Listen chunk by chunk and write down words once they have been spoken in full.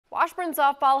Washburn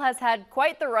softball has had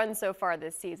quite the run so far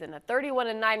this season, a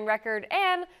 31-9 record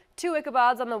and 2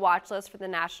 Ichabods on the watch list for the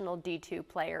National D2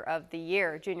 Player of the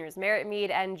Year. Juniors Merritt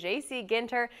Mead and J.C.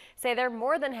 Ginter say they're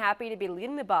more than happy to be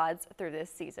leading the Bods through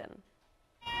this season.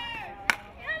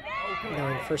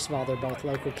 First of all, they're both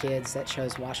local kids that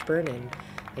chose Washburn, and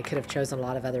they could have chosen a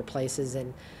lot of other places,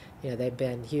 and they've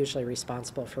been hugely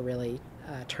responsible for really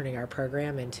turning our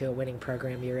program into a winning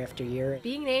program year after year.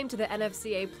 Being named to the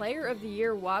NFCA Player of the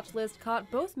Year watch list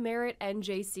caught both Merritt and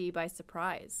JC by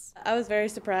surprise. I was very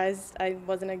surprised. I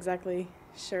wasn't exactly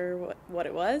sure what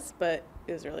it was, but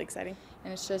it was really exciting.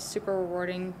 And it's just super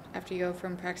rewarding after you go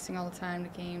from practicing all the time to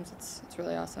games. It's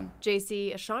really awesome.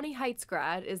 JC, a Shawnee Heights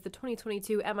grad, is the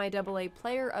 2022 MIAA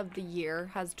Player of the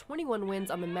Year, has 21 wins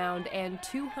on the mound and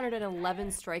 211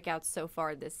 strikeouts so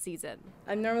far this season.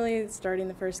 I'm normally starting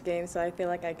the first game, so I feel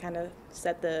like I kind of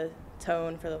set the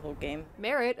tone for the whole game.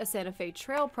 Merritt, a Santa Fe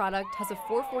Trail product, has a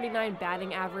 .449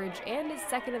 batting average and is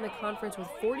second in the conference with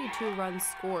 42 runs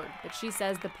scored. But she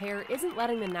says the pair isn't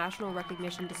letting the national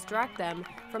recognition distract them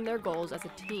from their goals as a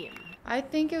team. I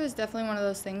think it was definitely one of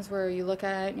those things where you look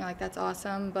at it and you're like, that's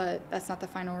awesome, but that's not the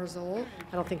final result.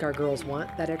 I don't think our girls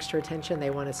want that extra attention.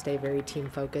 They want to stay very team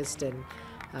focused, and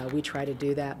we try to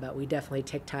do that, but we definitely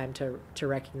take time to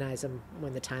recognize them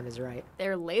when the time is right.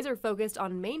 They're laser focused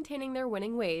on maintaining their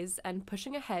winning ways and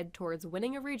pushing ahead towards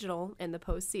winning a regional in the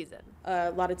postseason.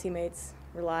 A lot of teammates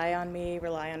rely on me,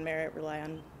 rely on Merritt, rely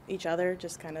on each other,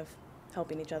 just kind of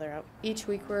helping each other out. Each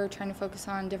week we're trying to focus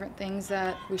on different things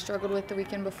that we struggled with the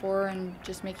weekend before and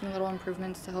just making little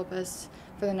improvements to help us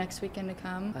for the next weekend to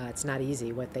come. It's not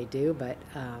easy what they do, but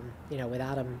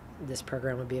without them, this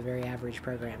program would be a very average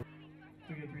program.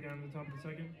 We get 3 down to the top of the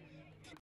second.